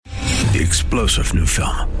The explosive new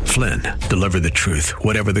film, Flynn, deliver the truth,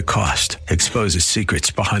 whatever the cost, exposes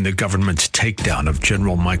secrets behind the government's takedown of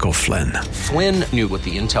General Michael Flynn. Flynn knew what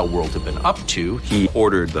the intel world had been up to. He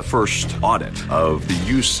ordered the first audit of the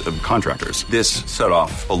use of contractors. This set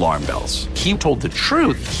off alarm bells. He told the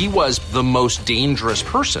truth. He was the most dangerous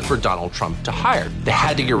person for Donald Trump to hire. They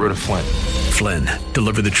had to get rid of Flynn. Flynn,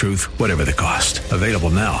 deliver the truth, whatever the cost. Available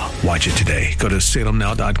now. Watch it today. Go to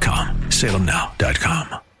salemnow.com.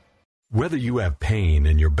 salemnow.com. Whether you have pain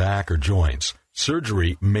in your back or joints,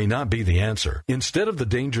 surgery may not be the answer. Instead of the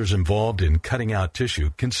dangers involved in cutting out tissue,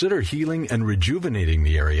 consider healing and rejuvenating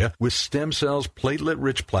the area with stem cells,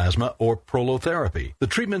 platelet-rich plasma, or prolotherapy. The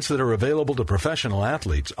treatments that are available to professional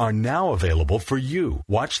athletes are now available for you.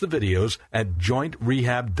 Watch the videos at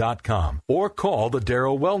jointrehab.com or call the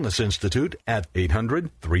Darrow Wellness Institute at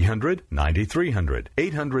 800-300-9300.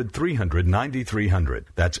 800-300-9300.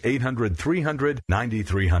 That's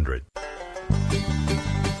 800-300-9300.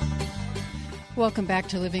 Welcome back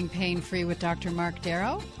to Living Pain-Free with Dr. Mark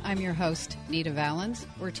Darrow. I'm your host, Nita Valens.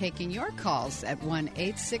 We're taking your calls at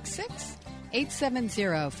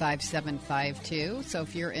 1-866-870-5752. So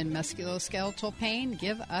if you're in musculoskeletal pain,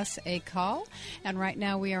 give us a call. And right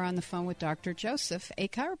now we are on the phone with Dr. Joseph, a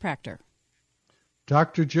chiropractor.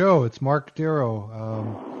 Dr. Joe, it's Mark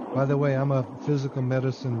Darrow. By the way, I'm a physical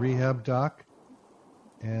medicine rehab doc.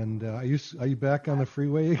 And are you back on the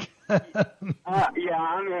freeway again? Yeah,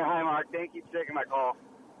 I'm here. Hi, Mark. Thank you for taking my call.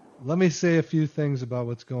 Let me say a few things about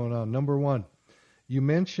what's going on. Number one, you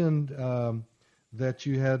mentioned that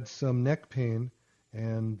you had some neck pain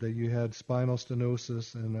and that you had spinal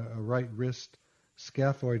stenosis and a right wrist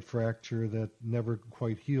scaphoid fracture that never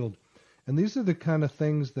quite healed. And these are the kind of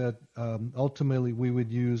things that ultimately we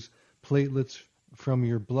would use platelets from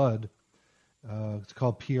your blood. It's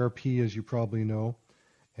called PRP, as you probably know.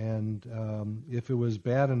 And if it was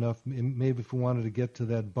bad enough, maybe if we wanted to get to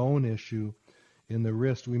that bone issue in the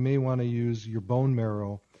wrist, we may want to use your bone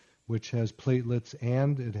marrow, which has platelets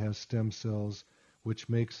and it has stem cells, which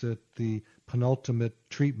makes it the penultimate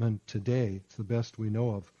treatment today. It's the best we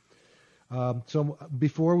know of. So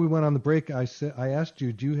before we went on the break, I asked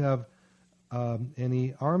you, do you have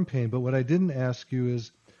any arm pain? But what I didn't ask you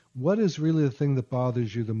is, what is really the thing that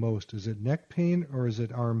bothers you the most? Is it neck pain or is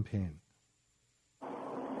it arm pain?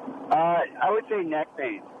 I would say neck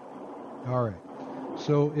pain. All right.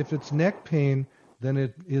 So if it's neck pain, then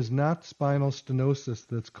it is not spinal stenosis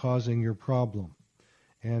that's causing your problem.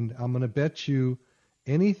 And I'm going to bet you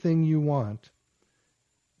anything you want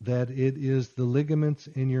that it is the ligaments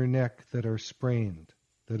in your neck that are sprained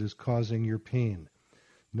that is causing your pain.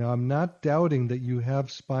 Now, I'm not doubting that you have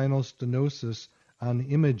spinal stenosis on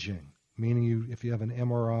imaging, meaning if you have an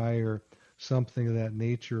MRI or something of that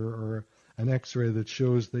nature or an X-ray that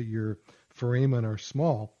shows that your foramen are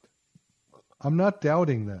small. I'm not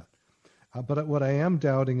doubting that. But what I am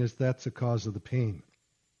doubting is that's the cause of the pain.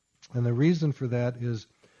 And the reason for that is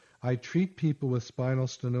I treat people with spinal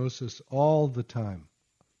stenosis all the time,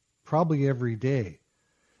 probably every day,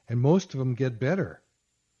 and most of them get better.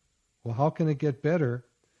 Well, how can it get better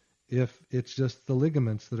if it's just the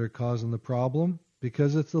ligaments that are causing the problem?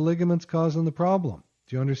 Because it's the ligaments causing the problem.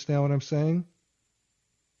 Do you understand what I'm saying?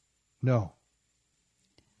 No.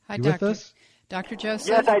 Hi, you Doctor. With us? Dr. Joseph?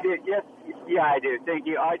 Yes, I did. Yes, yeah, I do. Thank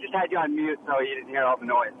you. I just had you on mute so you didn't hear all the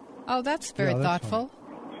noise. Oh, that's very thoughtful.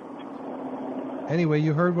 Fine. Anyway,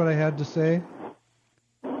 you heard what I had to say?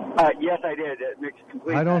 Yes, I did. It makes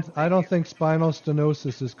complete sense. I don't think spinal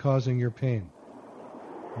stenosis is causing your pain.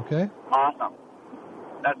 Okay? Awesome.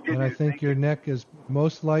 That's good And news. I think your neck is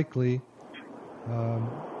most likely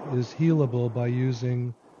is healable by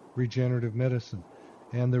using regenerative medicine.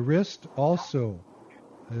 And the wrist also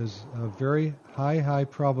is a very high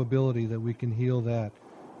probability that we can heal that,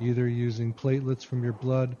 either using platelets from your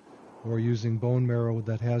blood or using bone marrow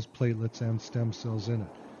that has platelets and stem cells in it.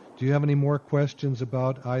 Do you have any more questions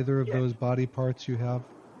about either of those body parts you have?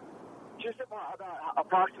 Just about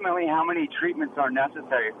approximately how many treatments are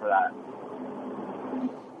necessary for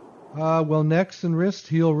that? Well, necks and wrists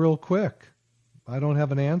heal real quick. I don't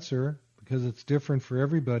have an answer because it's different for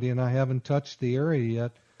everybody, and I haven't touched the area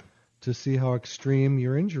yet to see how extreme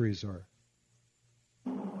your injuries are.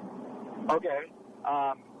 Okay.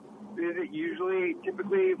 Is it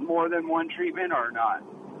typically more than one treatment or not?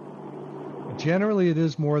 Generally, it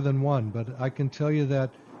is more than one, but I can tell you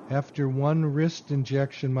that after one wrist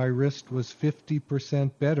injection, my wrist was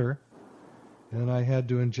 50% better, and I had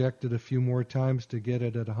to inject it a few more times to get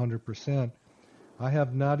it at 100%. I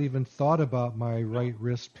have not even thought about my right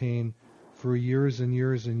wrist pain for years and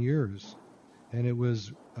years and years, and it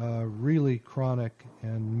was really chronic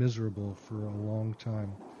and miserable for a long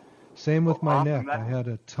time. Same with my Awesome. neck. I had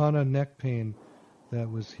a ton of neck pain that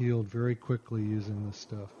was healed very quickly using this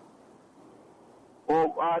stuff.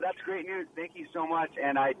 Well, that's great news. Thank you so much.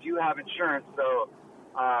 And I do have insurance, so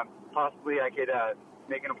possibly I could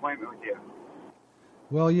make an appointment with you.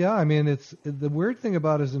 Well, yeah, I mean, it's the weird thing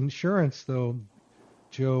about his insurance, though,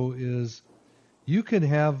 Joe, is you can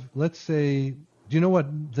have, let's say, do you know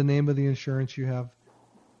what the name of the insurance you have?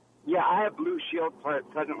 Yeah, I have Blue Shield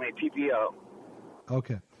presently, PPO.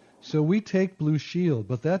 Okay. So we take Blue Shield,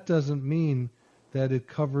 but that doesn't mean that it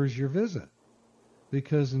covers your visit,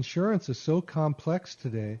 because insurance is so complex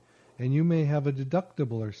today, and you may have a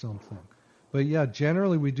deductible or something. But yeah,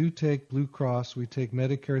 generally we do take Blue Cross, we take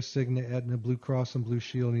Medicare, Cigna, Aetna, Blue Cross and Blue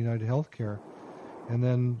Shield, and United Healthcare, and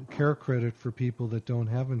then care credit for people that don't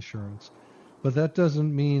have insurance. But that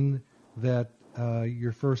doesn't mean that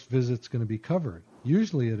your first visit's going to be covered.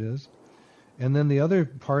 Usually it is. And then the other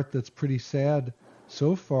part that's pretty sad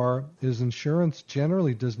so far is insurance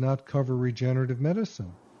generally does not cover regenerative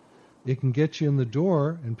medicine. It can get you in the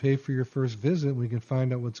door and pay for your first visit, and we can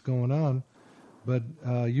find out what's going on, but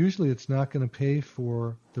usually it's not going to pay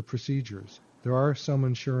for the procedures. There are some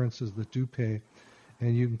insurances that do pay,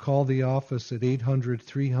 and you can call the office at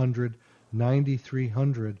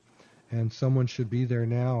 800-300-9300, and someone should be there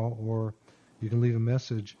now, or you can leave a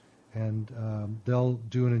message, and they'll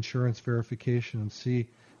do an insurance verification and see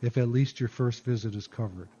if at least your first visit is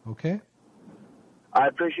covered. Okay? I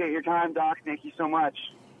appreciate your time, Doc. Thank you so much.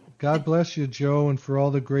 God bless you, Joe, and for all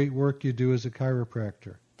the great work you do as a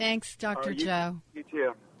chiropractor. Thanks, Dr. Joe. You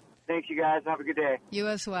too. Thank you, guys. Have a good day. You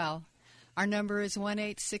as well. Our number is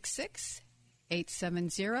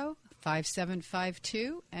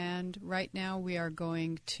 1-866-870-5752, and right now we are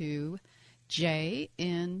going to Jay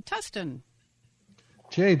in Tustin.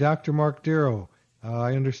 Jay, Dr. Mark Darrow,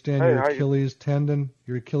 I understand your Achilles tendon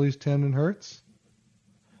hurts?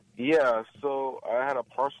 Yeah, so I had a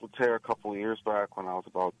partial tear a couple of years back when I was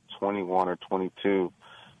about 21 or 22.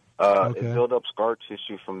 It built up scar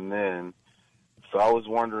tissue from then. So I was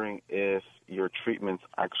wondering if your treatments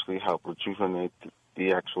actually help rejuvenate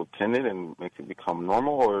the actual tendon and make it become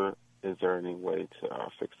normal, or is there any way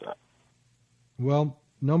to fix that? Well,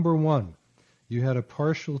 number one, you had a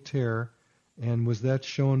partial tear, and was that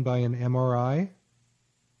shown by an MRI?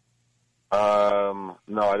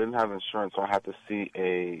 No, I didn't have insurance, so I had to see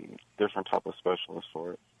a different type of specialist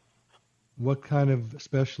for it. What kind of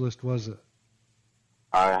specialist was it?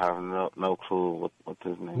 I have no clue what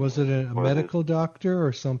his name was. Was it a medical doctor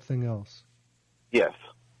or something else? Yes.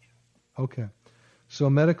 Okay. So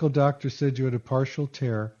a medical doctor said you had a partial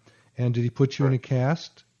tear, and did he put you in a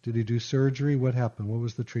cast? Did he do surgery? What happened? What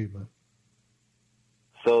was the treatment?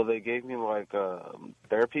 So they gave me like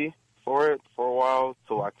therapy for it for a while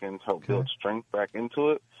so I can help build strength back into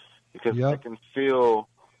it, because I can feel...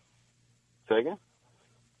 Say again?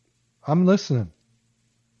 I'm listening.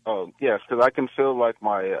 Oh, yes, because I can feel like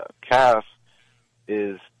my calf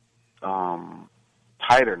is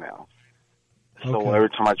tighter now. So every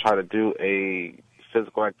time I try to do a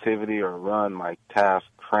physical activity or run, my calf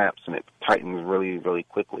cramps and it tightens really, really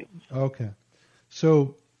quickly. Okay.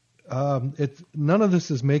 So none of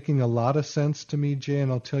this is making a lot of sense to me, Jay, and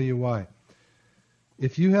I'll tell you why.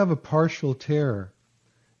 If you have a partial tear,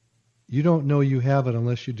 you don't know you have it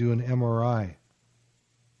unless you do an MRI.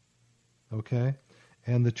 Okay?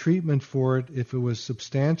 And the treatment for it, if it was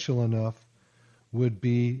substantial enough, would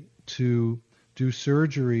be to do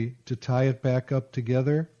surgery to tie it back up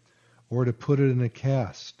together or to put it in a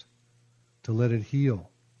cast to let it heal.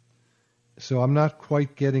 So I'm not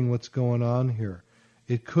quite getting what's going on here.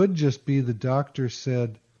 It could just be the doctor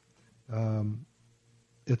said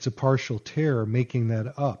it's a partial tear, making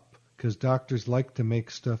that up, because doctors like to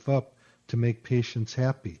make stuff up to make patients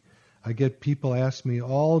happy. I get people ask me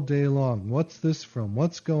all day long, what's this from?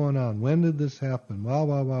 What's going on? When did this happen? Wah,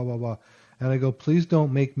 wah, wah, wah, wah. And I go, please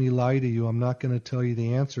don't make me lie to you. I'm not going to tell you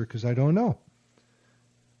the answer because I don't know.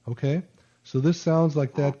 Okay? So this sounds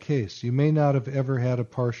like that case. You may not have ever had a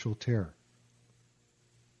partial tear.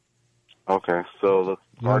 Okay, so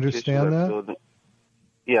you understand that?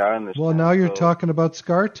 Yeah, I understand. Well, now you're talking about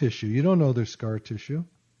scar tissue. You don't know there's scar tissue.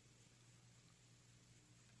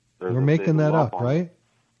 We're making that up, right?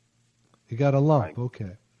 You got a lump,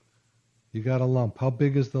 okay. You got a lump. How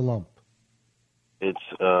big is the lump? It's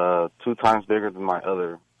 2 times bigger than my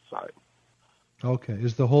other side. Okay.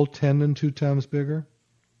 Is the whole tendon 2 times bigger?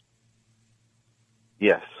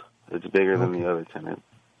 Yes. It's bigger than the other tendon.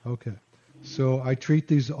 Okay. So I treat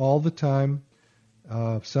these all the time.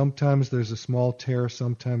 Sometimes there's a small tear,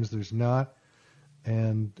 sometimes there's not.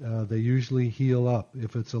 And they usually heal up.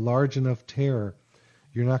 If it's a large enough tear,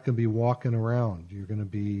 you're not going to be walking around. You're going to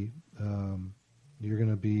be you're going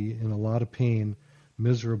to be in a lot of pain,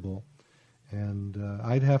 miserable. And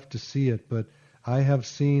I'd have to see it, but I have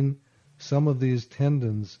seen some of these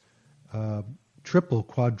tendons triple,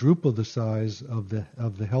 quadruple the size of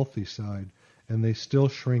the healthy side, and they still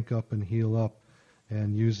shrink up and heal up.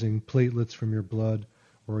 And using platelets from your blood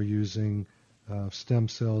or using stem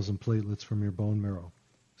cells and platelets from your bone marrow.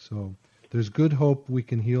 So there's good hope we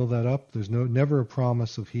can heal that up. There's never a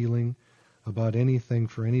promise of healing about anything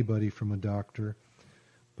for anybody from a doctor.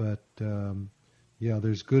 But,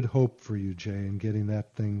 there's good hope for you, Jay, in getting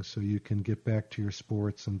that thing so you can get back to your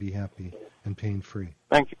sports and be happy and pain-free.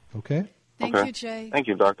 Thank you. Okay? Thank you, Jay. Thank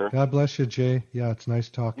you, Doctor. God bless you, Jay. Yeah, it's nice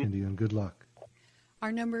talking to you, and good luck.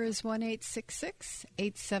 Our number is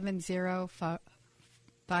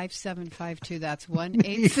 1-866-870-5752. That's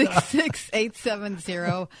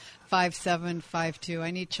 1-866-870-5752. I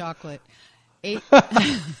need chocolate. If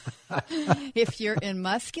you're in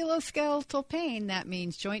musculoskeletal pain, that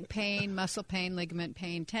means joint pain, muscle pain, ligament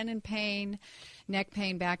pain, tendon pain, neck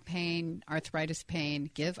pain, back pain, arthritis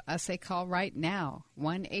pain, give us a call right now.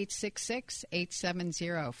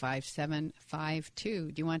 1-866-870-5752.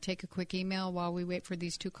 Do you want to take a quick email while we wait for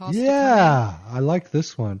these two calls to come in? Yeah, I like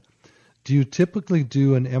this one. Do you typically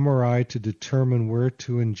do an MRI to determine where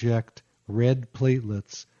to inject red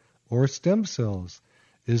platelets or stem cells?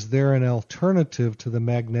 Is there an alternative to the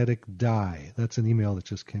magnetic dye? That's an email that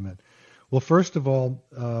just came in. Well, first of all,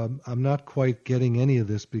 I'm not quite getting any of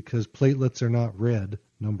this because platelets are not red,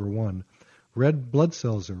 number one. Red blood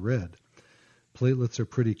cells are red. Platelets are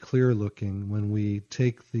pretty clear looking. When we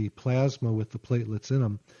take the plasma with the platelets in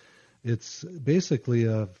them, it's basically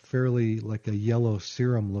a fairly like a yellow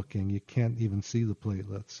serum looking. You can't even see the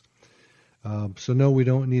platelets. So no, we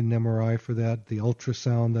don't need an MRI for that. The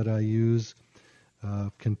ultrasound that I use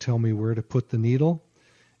can tell me where to put the needle.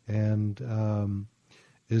 And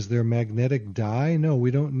is there magnetic dye? No,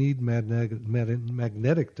 we don't need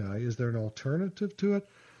magnetic dye. Is there an alternative to it?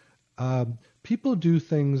 People do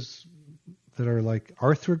things that are like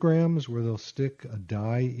arthrograms where they'll stick a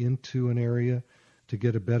dye into an area to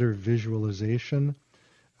get a better visualization,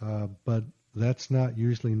 but that's not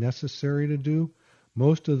usually necessary to do.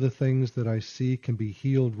 Most of the things that I see can be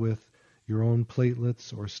healed with your own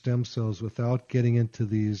platelets or stem cells without getting into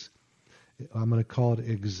these, I'm going to call it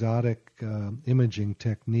exotic imaging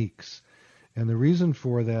techniques. And the reason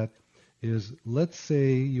for that is, let's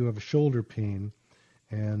say you have shoulder pain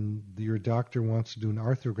and your doctor wants to do an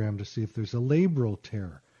arthrogram to see if there's a labral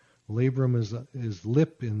tear. Labrum is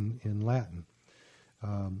lip in Latin.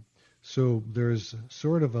 So there's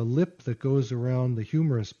sort of a lip that goes around the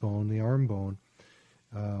humerus bone, the arm bone,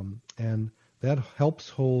 and that helps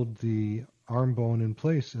hold the arm bone in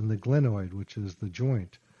place in the glenoid, which is the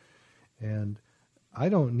joint. And I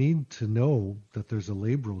don't need to know that there's a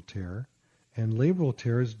labral tear, and labral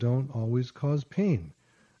tears don't always cause pain.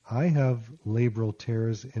 I have labral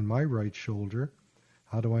tears in my right shoulder.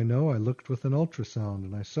 How do I know? I looked with an ultrasound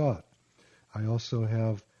and I saw it. I also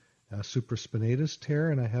have a supraspinatus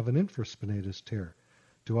tear and I have an infraspinatus tear.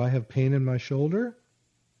 Do I have pain in my shoulder?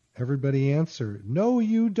 Everybody answer, no,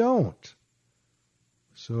 you don't.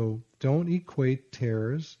 So don't equate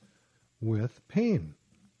tears with pain.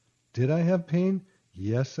 Did I have pain?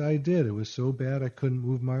 Yes, I did. It was so bad I couldn't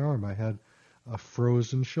move my arm. I had a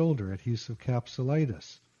frozen shoulder, adhesive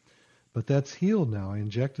capsulitis. But that's healed now. I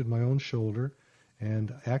injected my own shoulder,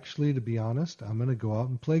 and actually, to be honest, I'm going to go out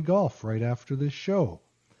and play golf right after this show.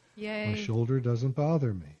 Yay. My shoulder doesn't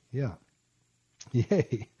bother me. Yeah.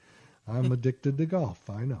 Yay. I'm addicted to golf,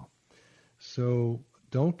 I know. So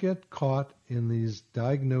don't get caught in these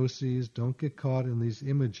diagnoses. Don't get caught in these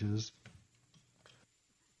images.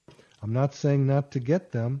 I'm not saying not to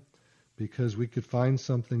get them, because we could find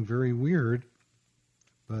something very weird.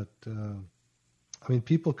 But,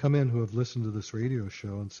 people come in who have listened to this radio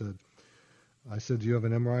show and said, I said, do you have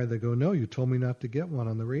an MRI? They go, no, you told me not to get one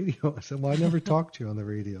on the radio. I said, well, I never talked to you on the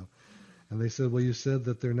radio. And they said, well, you said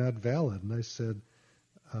that they're not valid. And I said,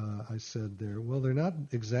 they're not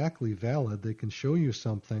exactly valid. They can show you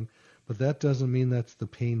something, but that doesn't mean that's the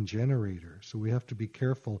pain generator. So we have to be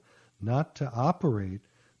careful not to operate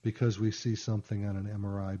because we see something on an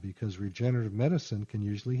MRI, because regenerative medicine can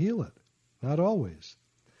usually heal it. Not always.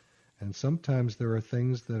 And sometimes there are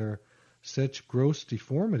things that are such gross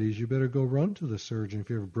deformities, you better go run to the surgeon if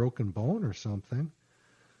you have a broken bone or something.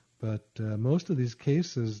 But most of these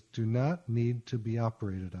cases do not need to be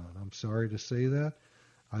operated on. I'm sorry to say that.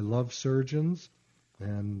 I love surgeons,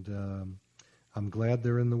 and I'm glad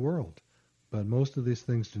they're in the world. But most of these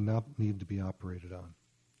things do not need to be operated on.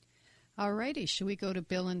 All righty. Should we go to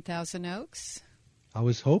Bill in Thousand Oaks? I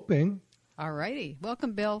was hoping. All righty.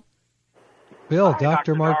 Welcome, Bill. Bill, Hi,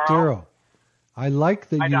 Dr. Mark Darrow. I like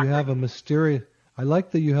that you Doctor. have a mysterious. I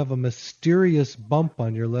like that you have a mysterious bump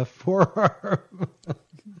on your left forearm.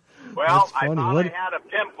 Well, That's funny. I thought What? I had a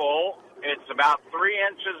pimple. It's about 3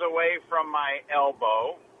 inches away from my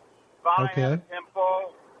elbow. Thought I had a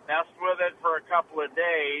pimple, messed with it for a couple of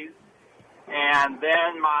days, and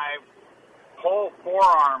then my whole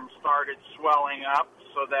forearm started swelling up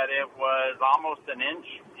so that it was almost an inch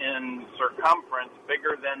in circumference,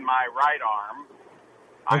 bigger than my right arm.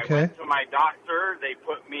 I went to my doctor. They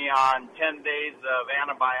put me on 10 days of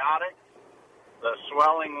antibiotics. The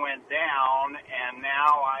swelling went down, and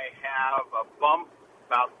now I have a bump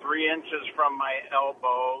about 3 inches from my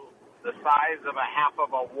elbow, the size of a half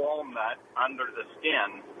of a walnut under the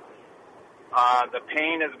skin. The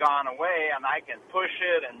pain has gone away, and I can push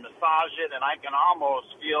it and massage it, and I can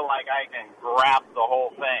almost feel like I can grab the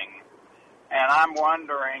whole thing. And I'm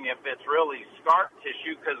wondering if it's really scar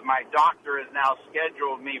tissue, because my doctor has now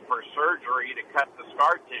scheduled me for surgery to cut the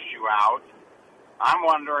scar tissue out. I'm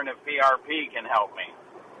wondering if PRP can help me.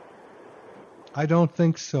 I don't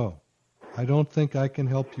think so. I don't think I can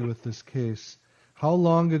help you with this case. How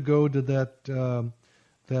long ago did that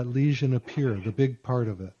lesion appear, the big part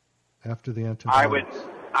of it, after the antibiotics?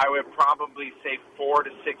 I would probably say 4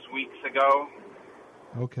 to 6 weeks ago.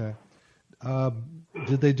 Okay.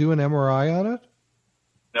 Did they do an MRI on it?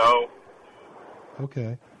 No.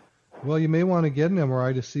 Okay. Well, you may want to get an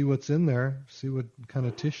MRI to see what's in there, see what kind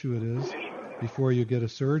of tissue it is before you get a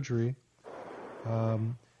surgery.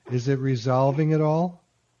 Is it resolving at all?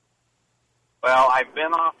 Well, I've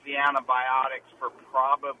been off the antibiotics for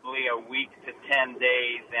probably a week to 10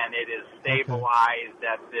 days, and it is stabilized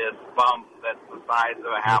at this bump that's the size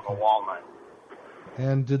of a half a walnut.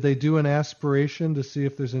 And did they do an aspiration to see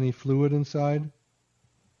if there's any fluid inside?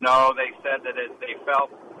 No, they said that they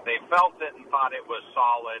felt it and thought it was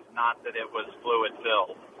solid, not that it was fluid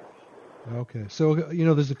filled. Okay. So,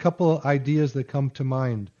 there's a couple of ideas that come to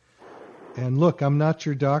mind. And look, I'm not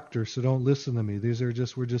your doctor, so don't listen to me.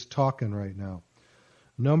 We're just talking right now.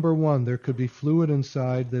 Number one, there could be fluid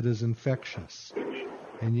inside that is infectious.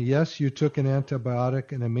 And yes, you took an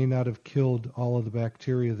antibiotic and it may not have killed all of the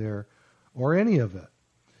bacteria there or any of it.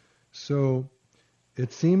 So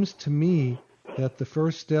it seems to me that the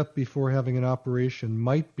first step before having an operation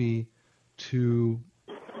might be to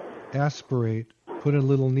aspirate, put a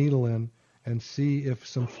little needle in, and see if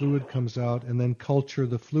some fluid comes out, and then culture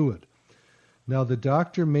the fluid. Now, the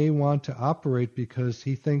doctor may want to operate because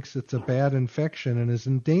he thinks it's a bad infection and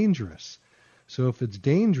isn't dangerous. So if it's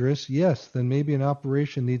dangerous, yes, then maybe an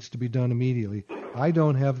operation needs to be done immediately. I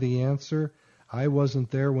don't have the answer. I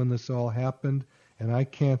wasn't there when this all happened, and I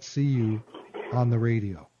can't see you on the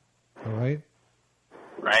radio. All right?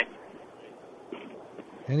 Right.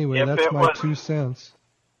 Anyway, that's my 2 cents.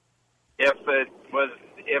 If it was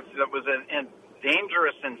a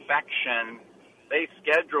dangerous infection, they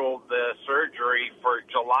scheduled the surgery for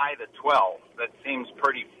July the 12th. That seems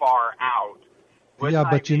pretty far out. Yeah,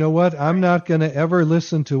 but you know what? I'm not going to ever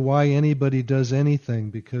listen to why anybody does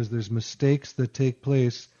anything, because there's mistakes that take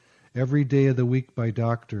place every day of the week by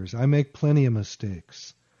doctors. I make plenty of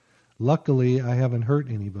mistakes. Luckily, I haven't hurt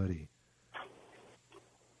anybody.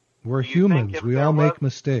 We're humans. We all make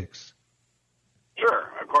mistakes.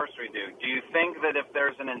 Sure, of course we do. Do you think that if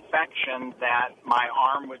there's an infection that my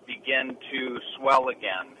arm would begin to swell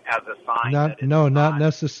again as a sign that it's not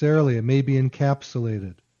necessarily. It may be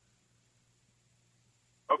encapsulated.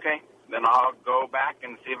 Okay, then I'll go back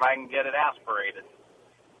and see if I can get it aspirated.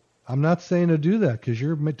 I'm not saying to do that because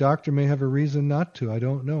your doctor may have a reason not to. I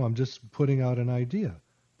don't know. I'm just putting out an idea,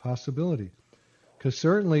 possibility. Because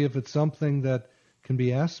certainly if it's something that can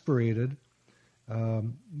be aspirated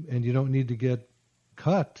and you don't need to get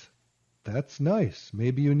cut, that's nice.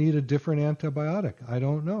 Maybe you need a different antibiotic. I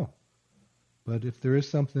don't know. But if there is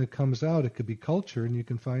something that comes out, it could be cultured and you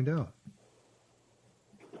can find out.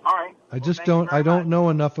 All right. I don't know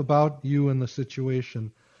enough about you and the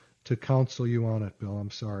situation to counsel you on it, Bill.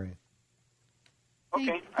 I'm sorry.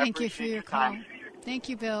 Okay. Thank you for your call. Thank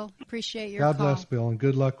you, Bill. Appreciate your call. God bless, Bill, and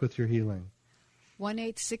good luck with your healing.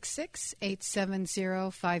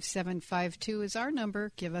 1-866-870-5752 is our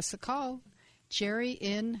number. Give us a call. Jerry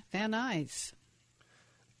in Van Nuys.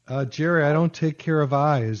 Jerry, I don't take care of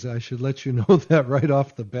eyes. I should let you know that right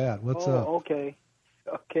off the bat. What's up? Okay.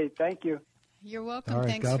 Okay, thank you. You're welcome. All right,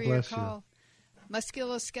 Thanks God for your bless call.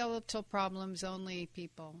 Musculoskeletal problems only,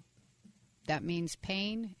 people. That means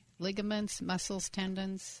pain, ligaments, muscles,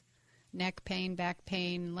 tendons, neck pain, back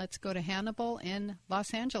pain. Let's go to Hannibal in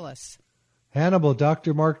Los Angeles. Hannibal,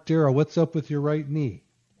 Dr. Mark Darrow, what's up with your right knee?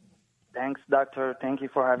 Thanks, doctor. Thank you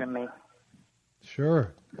for having me.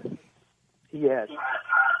 Sure. Yes.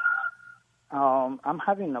 I'm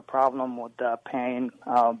having a problem with the pain.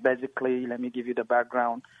 Basically, let me give you the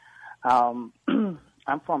background. I'm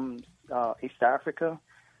from East Africa,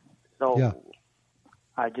 so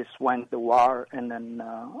I just went to war, and then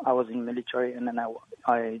I was in military, and then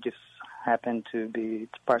I just happened to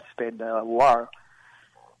participate in the war.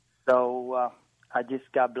 So I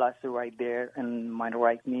just got blasted right there in my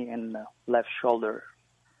right knee and left shoulder.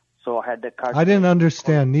 So I had the cartilage. I didn't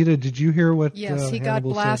understand. Nita, did you hear what Yes, he got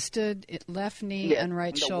blasted left knee and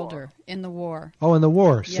right in shoulder in the war. Oh, in the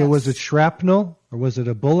war. Yes. So was it shrapnel or was it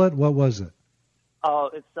a bullet? What was it?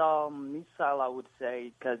 It's missile, I would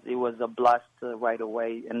say, because it was a blast right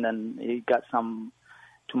away, and then it got some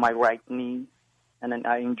to my right knee, and then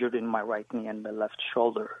I injured in my right knee and the left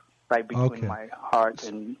shoulder, right between my heart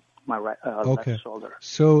and my left shoulder.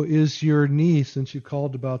 So is your knee, since you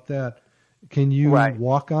called about that, can you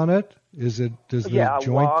walk on it? Does the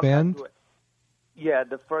joint bend? Yeah,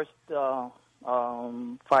 the first 5-6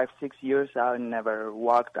 years I never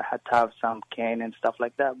walked. I had to have some cane and stuff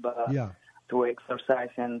like that, but through exercise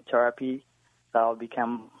and therapy, I'll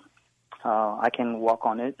become I can walk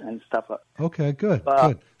on it and stuff. Okay, good.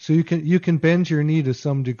 So you can bend your knee to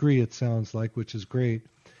some degree, it sounds like, which is great.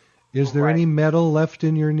 Is there any metal left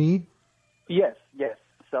in your knee? Yes.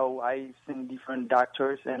 So I've seen different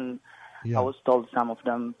doctors, and I was told some of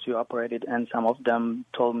them to operate it, and some of them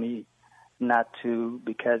told me not to,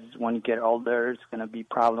 because when you get older, it's going to be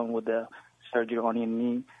problem with the surgery on your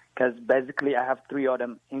knee. Because basically, I have 3 of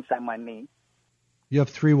them inside my knee. You have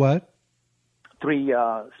 3 what? 3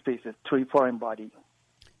 species, 3 foreign bodies.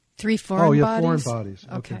 3 foreign bodies? Oh, you have foreign bodies.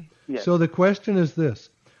 Okay. Yes. So the question is this.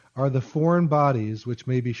 Are the foreign bodies, which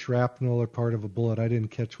may be shrapnel or part of a bullet, I didn't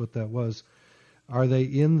catch what that was, are they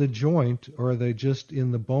in the joint or are they just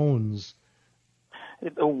in the bones?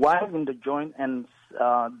 One in the joint and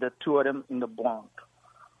the 2 of them in the bone.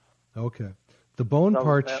 Okay. The bone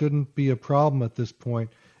part shouldn't be a problem at this point,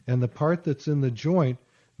 and the part that's in the joint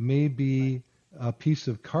may be a piece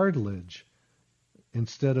of cartilage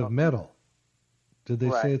instead of metal. Did they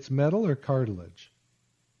say it's metal or cartilage?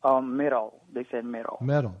 Metal. They said metal.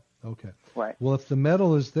 Metal. Okay. Right. Well, if the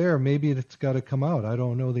metal is there, maybe it's got to come out. I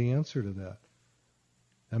don't know the answer to that.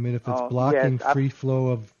 I mean, if it's blocking free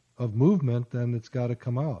flow of movement, then it's got to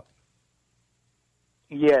come out.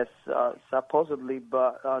 Yes, supposedly,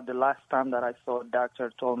 but the last time that I saw a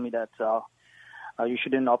doctor told me that you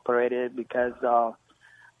shouldn't operate it because the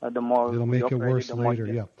more it'll make it worse later.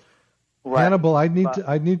 Yeah. Right. Hannibal,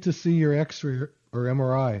 I'd need to see your X-ray or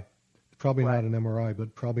MRI. Probably not an MRI,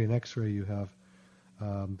 but probably an X-ray you have,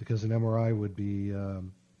 because an MRI would be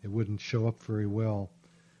it wouldn't show up very well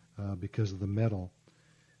because of the metal.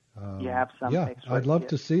 You have some X-ray. I'd love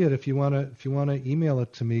to see it. If you want to email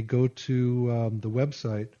it to me, go to the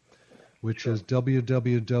website, which is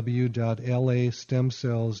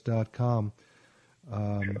www.lastemcells.com.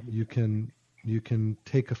 You can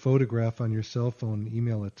take a photograph on your cell phone and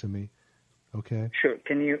email it to me. Okay. Sure.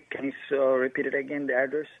 Can you repeat it again? The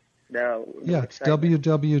address. It's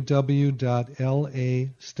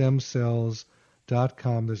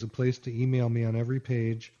www.lastemcells.com. There's a place to email me on every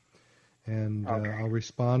page, and I'll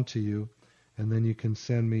respond to you, and then you can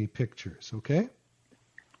send me pictures, okay?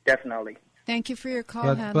 Definitely. Thank you for your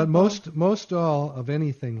call, Hannibal. But most all of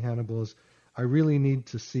anything, Hannibal, is I really need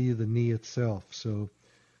to see the knee itself. So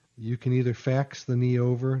you can either fax the knee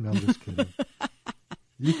over. No, I'm just kidding.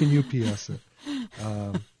 You can UPS it.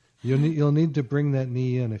 You'll need to bring that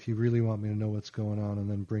knee in if you really want me to know what's going on, and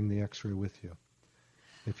then bring the X-ray with you.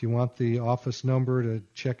 If you want the office number to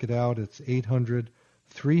check it out, it's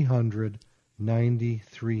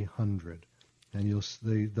 800-300-9300, and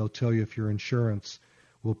they'll tell you if your insurance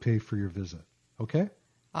will pay for your visit. Okay?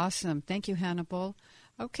 Awesome. Thank you, Hannibal.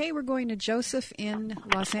 Okay, we're going to Joseph in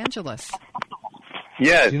Los Angeles.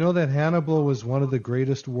 Yes. Do you know that Hannibal was one of the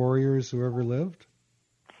greatest warriors who ever lived?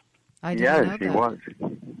 I didn't know that. He was.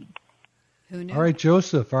 Who knew? All right,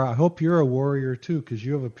 Joseph, I hope you're a warrior, too, because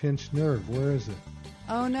you have a pinched nerve. Where is it?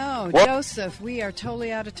 Oh, no. What? Joseph, we are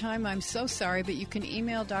totally out of time. I'm so sorry, but you can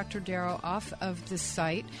email Dr. Darrow off of the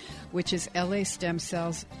site, which is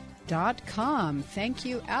lastemcells.com. Thank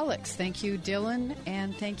you, Alex. Thank you, Dylan.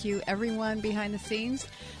 And thank you, everyone behind the scenes,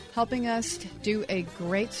 helping us do a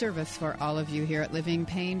great service for all of you here at Living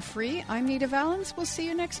Pain Free. I'm Nita Valens. We'll see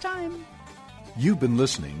you next time. You've been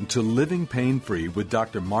listening to Living Pain Free with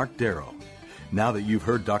Dr. Mark Darrow. Now that you've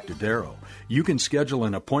heard Dr. Darrow, you can schedule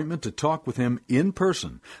an appointment to talk with him in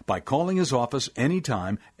person by calling his office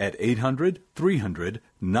anytime at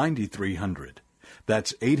 800-300-9300.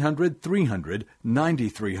 That's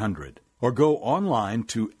 800-300-9300. Or go online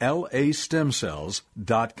to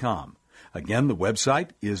lastemcells.com. Again, the website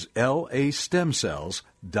is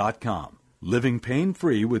lastemcells.com. Living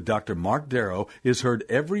Pain-Free with Dr. Mark Darrow is heard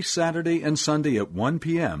every Saturday and Sunday at 1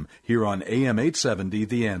 p.m. here on AM 870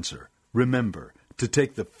 The Answer. Remember, to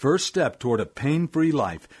take the first step toward a pain-free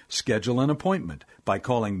life, schedule an appointment by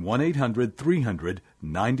calling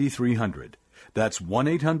 1-800-300-9300. That's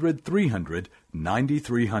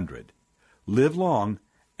 1-800-300-9300. Live long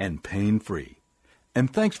and pain-free.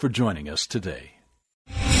 And thanks for joining us today.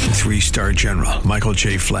 3-star General Michael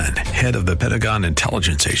J. Flynn, head of the Pentagon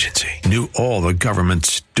Intelligence Agency, knew all the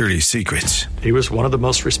government's dirty secrets. He was one of the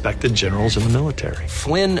most respected generals in the military.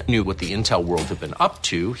 Flynn knew what the intel world had been up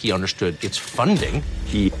to. He understood its funding.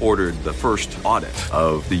 He ordered the first audit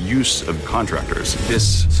of the use of contractors.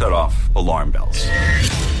 This set off alarm bells.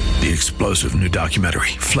 The explosive new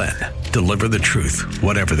documentary, Flynn, Deliver the Truth,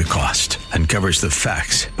 Whatever the Cost, uncovers the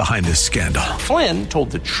facts behind this scandal. Flynn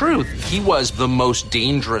told the truth. He was the most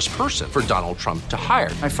dangerous person for Donald Trump to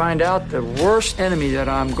hire. I find out the worst enemy that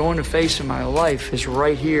I'm going to face in my life is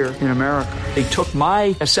right here in America. They took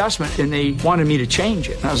my assessment and they wanted me to change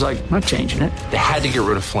it. And I was like, I'm not changing it. They had to get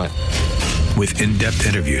rid of Flynn. With in-depth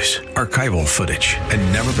interviews, archival footage,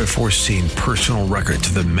 and never-before-seen personal records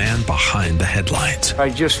of the man behind the headlines. I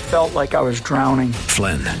just felt like I was drowning.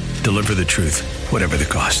 Flynn, Deliver the Truth, Whatever the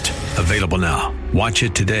Cost. Available now. Watch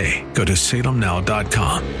it today. Go to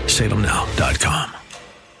salemnow.com. salemnow.com.